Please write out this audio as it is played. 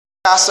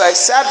As I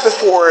said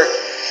before,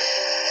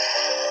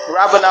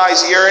 Rabbi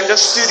is here in the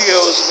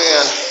studios,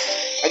 man.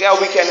 I got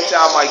a weekend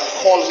time, I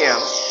call him.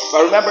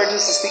 But remember,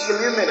 this is the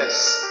Illuminous,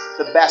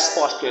 the best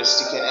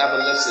podcast you can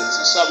ever listen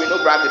to. Sorry, no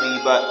gravity,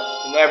 but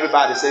you know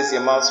everybody says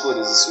your mom's food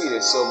is the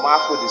sweetest, so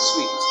my food is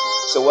sweet.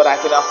 So what I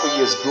can offer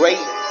you is great,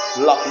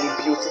 lovely,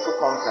 beautiful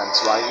content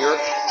right here.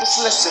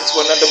 Just listen to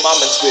another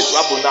moment with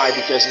Rabbi,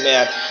 because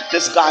man,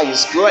 this guy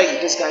is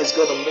great. This guy is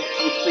gonna make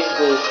you think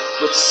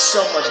with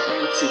so much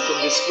beauty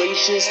from the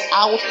scratches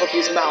out of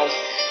his mouth.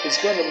 He's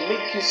gonna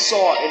make you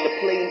soar in the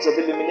plains of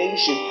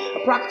illumination.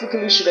 And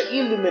practically, the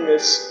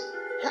Illuminous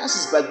has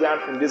his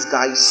background from this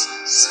guy's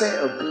sphere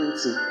of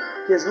beauty.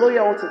 His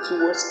loyalty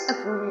towards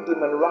every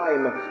rhythm and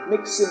rhyme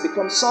makes him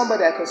become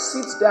somebody I can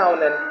sit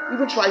down and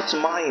even try to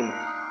mime.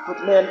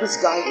 But man, this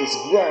guy is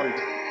grand.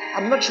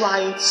 I'm not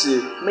trying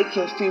to make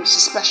him feel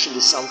so special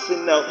or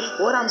something. No,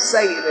 what I'm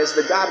saying is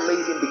that God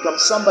made him become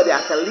somebody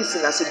I can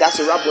listen and say, that's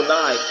a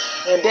Rabbi.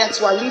 And that's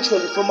why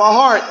literally from my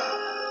heart,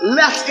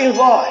 let's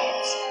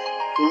invite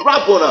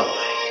Rabbi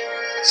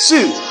to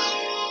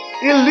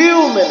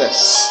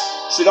Illuminous.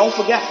 So don't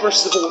forget,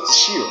 first of all, to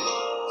share,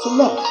 to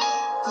love,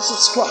 to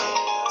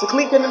subscribe, to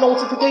click on the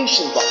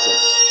notification button,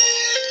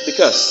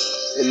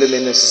 because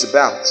Illuminous is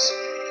about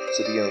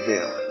to be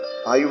unveiled.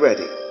 Are you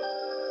ready?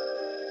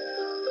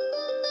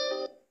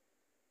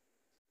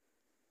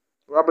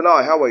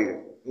 Rabbi, how are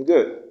you? I'm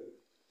good.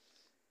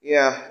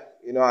 Yeah,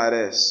 you know how it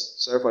is.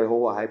 Sorry for the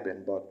whole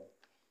hyping, but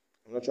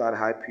I'm not trying to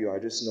hype you. I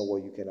just know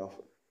what you can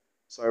offer.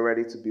 So I'm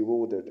ready to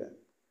bewilder them.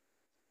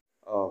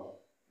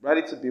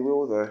 Ready to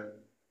bewilder.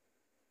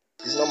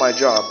 It's not my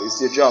job. It's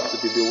your job to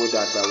be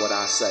bewildered by what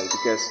I say.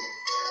 Because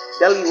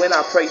daily when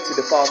I pray to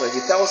the Father,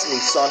 He tells me,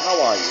 son,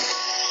 how are you?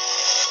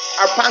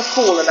 I prank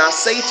call and I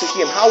say to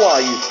Him, how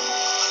are you?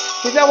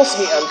 He tells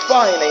me, I'm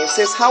fine. And He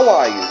says, how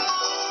are you?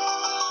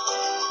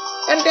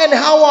 And then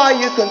how are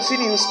you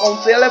continues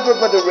until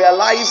everybody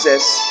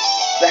realizes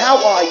that how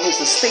are you is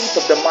the state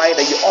of the mind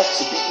that you ought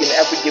to be in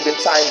every given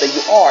time that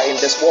you are in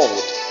this world.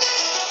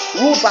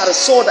 Ruled by the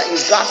soul that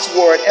is God's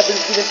word every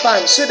given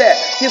time, so that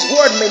His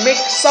word may make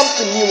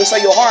something new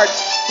inside your heart,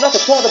 not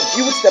a thought of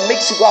guilt that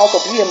makes you go out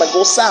of Him and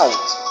go south.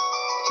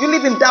 You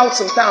live in doubt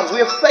sometimes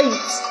where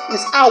faith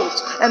is out,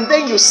 and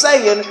then you're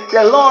saying,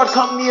 the Lord,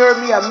 come near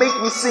me and make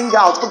me sing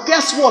out. But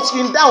guess what?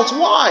 You're in doubt.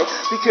 Why?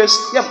 Because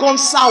you have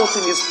gone south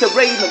in His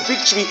terrain of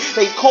victory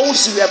that He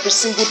calls you every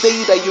single day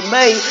that you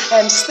may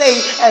and stay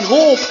and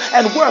hope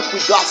and work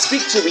with God's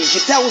victory. He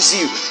tells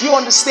you, you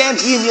understand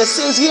Him? He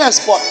says,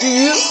 yes, but do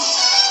you?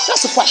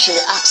 That's the question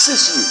He asks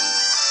you.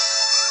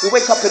 You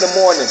wake up in the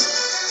morning.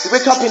 You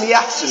wake up in the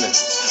afternoon.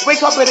 You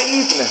wake up in the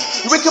evening.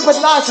 You wake up at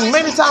night, and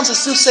many times I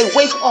still say,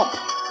 wake up.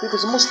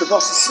 Because most of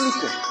us are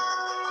sleeping,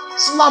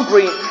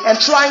 slumbering,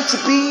 and trying to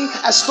be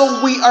as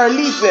though we are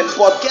living.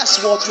 But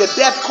guess what? We're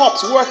dead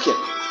cops working.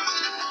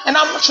 And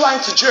I'm not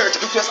trying to judge,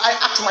 because I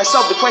ask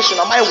myself the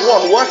question, am I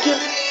one working?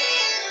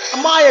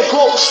 Am I a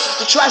ghost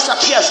to try to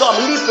appear as though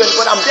I'm living,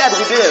 but I'm dead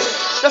within?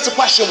 That's the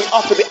question we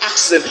ought to be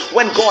asking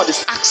when God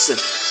is asking.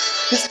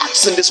 He's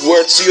asking this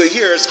word to your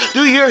ears.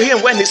 Do you hear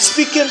Him when He's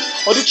speaking?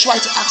 Or do you try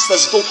to act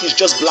as though He's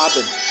just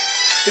blabbing?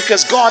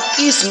 Because God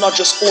is not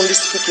just only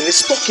speaking.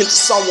 He's talking to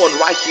someone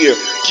right here.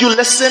 Do you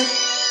listen?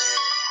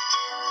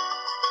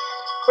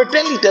 But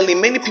daily,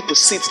 many people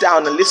sit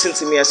down and listen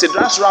to me and say,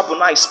 that's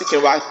Rabbi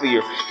speaking right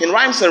here. In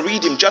rhymes and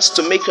rhythm, just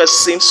to make us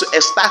seem so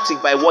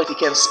ecstatic by what He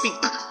can speak.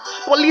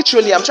 But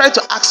literally, I'm trying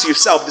to ask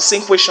yourself the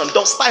same question.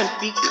 Does time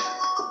peak?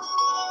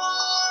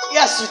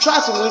 Yes, you try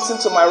to listen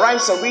to my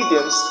rhymes and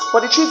rhythms,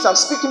 but the truth is I'm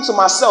speaking to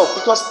myself,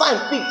 because time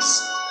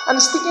peaks. And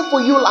it's speaking for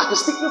you like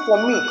it's speaking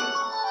for me.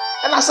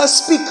 And as I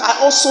speak,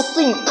 I also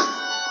think,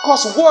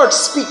 because words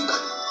speak.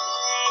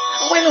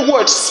 And when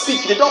words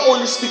speak, they don't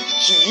only speak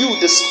to you,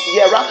 the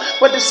hearer,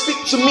 but they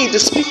speak to me, the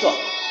speaker.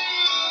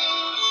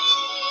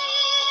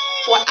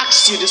 So I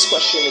ask you this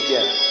question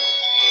again.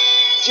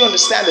 Do you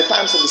understand the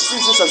times and the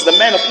seasons as the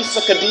men of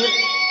Issachar did?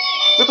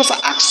 Because I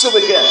ask you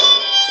again,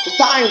 the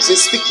times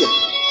is ticking.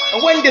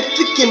 And when they're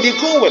ticking, they're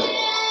going.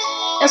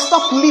 And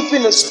stop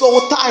living as though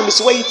time is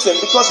waiting.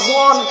 Because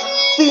one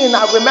thing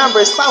I remember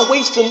is time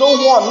waits for no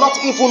one, not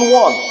even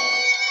one.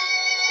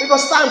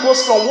 Because time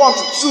goes from 1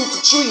 to 2 to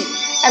 3.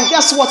 And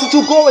guess what? It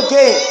will go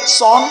again,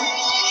 son.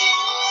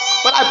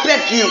 But I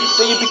beg you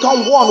that you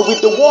become one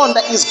with the one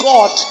that is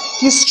God.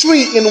 He's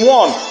 3 in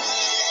 1.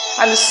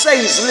 And it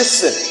says,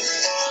 listen.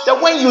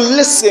 That when you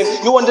listen,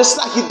 you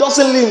understand He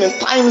doesn't live in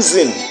time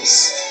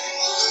zones.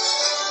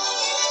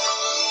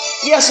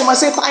 Yes, you might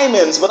say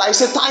timings, but I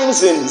say time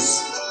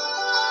zones.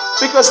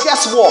 Because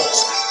guess what?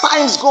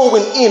 Times go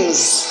in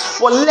ins.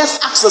 But let's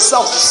ask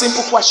ourselves the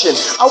simple question.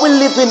 Are we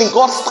living in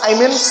God's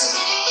timings?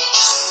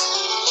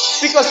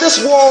 Because this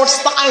world's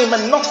time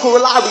and not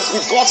correlated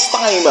with God's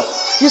time.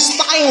 His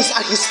times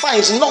are His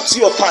times, not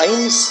your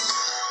times.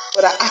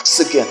 But I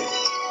ask again,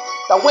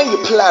 that when you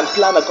plan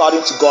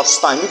according to God's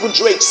time. Even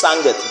Drake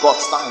sang it,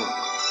 God's time.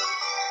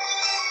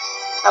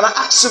 And I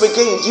ask you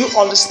again, do you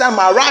understand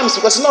my rhymes?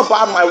 Because it's not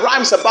about my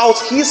rhymes, about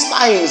His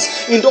times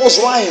in those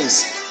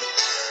rhymes.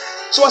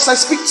 So as I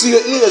speak to your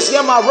ears,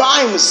 hear my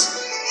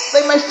rhymes.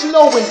 They might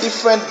flow in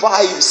different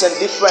vibes and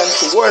different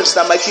words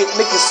that might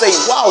make you say,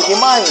 wow, he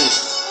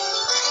minds.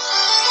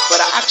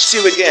 But I ask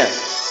you again,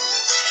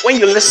 when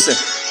you listen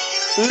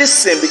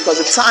because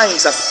the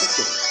times are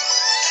speaking.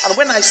 And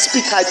when I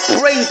speak, I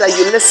pray that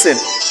you listen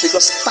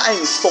because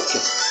time is talking.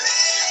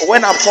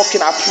 When I'm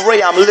talking, I pray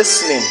I'm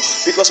listening.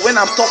 Because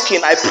when I'm talking,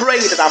 I pray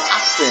that I'm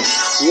acting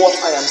what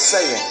I am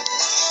saying.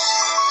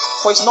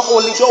 For it's not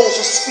only those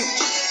who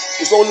speak,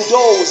 it's only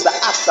those that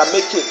act that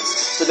make it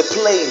to the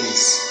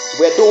plains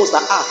where those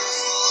that act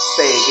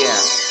stay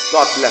again.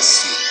 God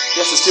bless you.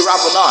 This is the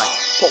Rabbi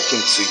talking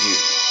to you.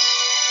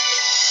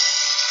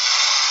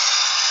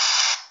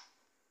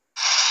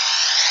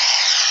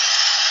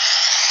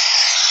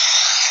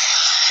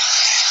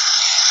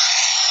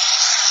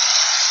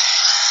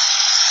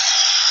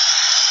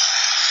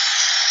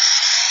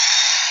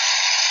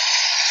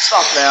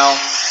 Stop now.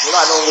 You know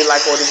I don't really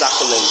like all these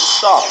accolades.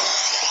 Stop.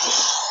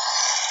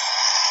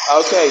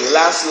 Okay,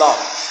 last law.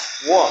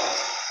 What?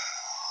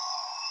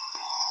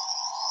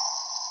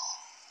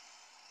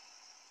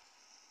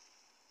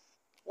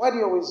 Why do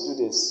you always do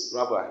this,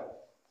 Rabbi?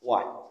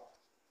 Why?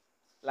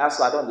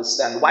 Lancelot, I don't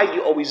understand. Why do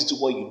you always do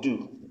what you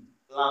do?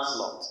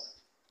 Lancelot.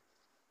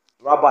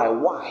 Rabbi,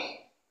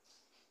 why?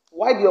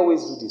 Why do you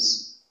always do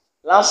this?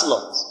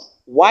 Lancelot,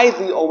 why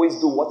do you always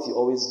do what you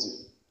always do?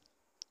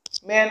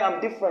 Man, I'm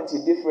different,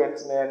 you're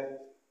different, man.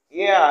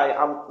 Yeah,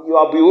 you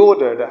are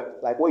bewildered.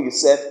 Like what you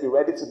said, be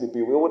ready to be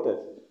bewildered.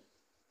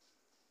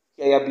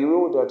 Yeah, you're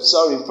bewildered.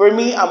 Sorry. For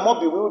me, I'm more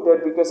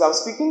bewildered because I'm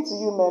speaking to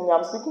you, man.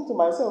 I'm speaking to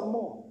myself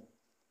more.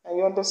 And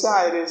you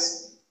understand it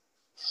is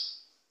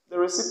the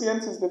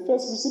recipient is the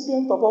first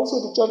recipient of also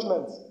the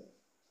judgment.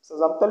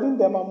 So I'm telling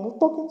them, I'm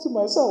talking to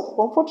myself,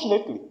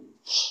 unfortunately.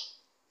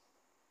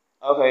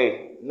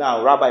 Okay,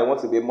 now Rabbi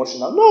wants to be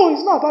emotional. No,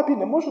 it's not about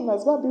being emotional,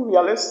 it's about being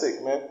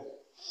realistic, man.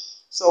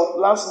 So,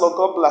 Lancelot,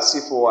 God bless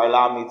you for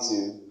allowing me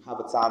to have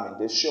a time in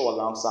this show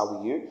alongside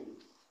with you.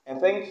 And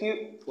thank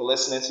you for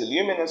listening to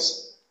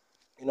Luminous.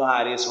 You know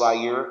how it is right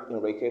here in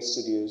Reiki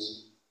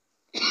Studios.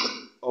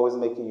 Always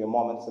making your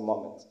moment to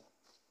moment.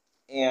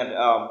 And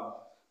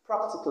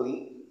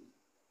practically,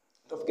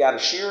 don't forget to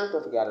share,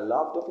 don't forget to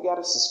love, don't forget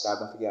to subscribe,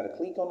 don't forget to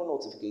click on the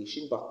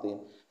notification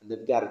button, and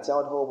don't forget to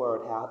tell the whole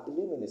world how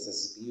Luminous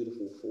is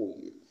beautiful for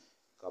you.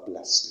 God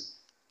bless you.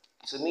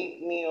 So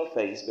meet me on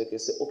Facebook.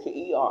 It's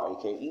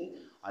OKERAKE,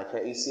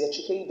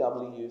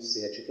 IKECHKW,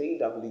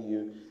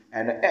 CHKW,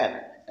 and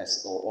N.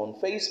 So on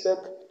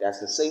Facebook, that's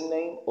the same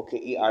name,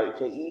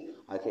 OKERAKE,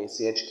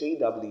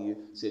 IKCHKW,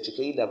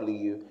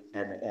 CHKW,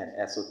 and N.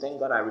 And so thank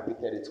God I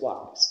repeated it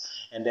twice.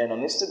 And then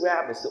on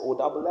Instagram, it's the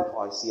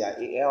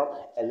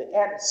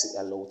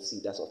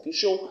OFFICIALLNCLOT. That's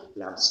official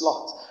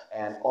Lancelot.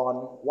 And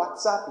on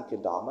WhatsApp, you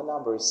can dial my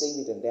number, save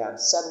it, and then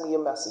send me a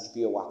message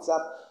via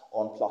WhatsApp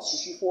on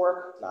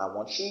 +234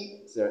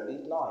 913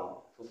 089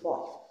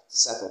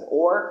 45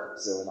 or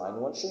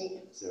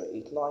 0913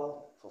 089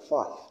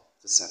 45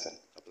 7.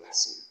 God bless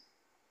you.